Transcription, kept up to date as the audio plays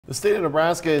The state of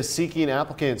Nebraska is seeking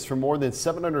applicants for more than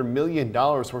 $700 million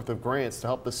worth of grants to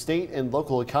help the state and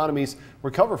local economies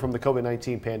recover from the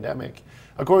COVID-19 pandemic.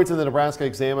 According to the Nebraska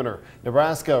Examiner,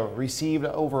 Nebraska received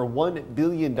over $1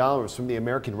 billion from the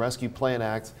American Rescue Plan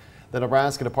Act. The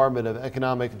Nebraska Department of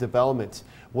Economic Development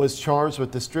was charged with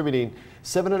distributing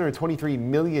 $723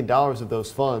 million of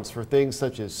those funds for things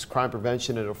such as crime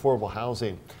prevention and affordable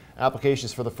housing.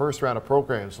 Applications for the first round of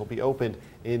programs will be opened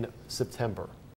in September.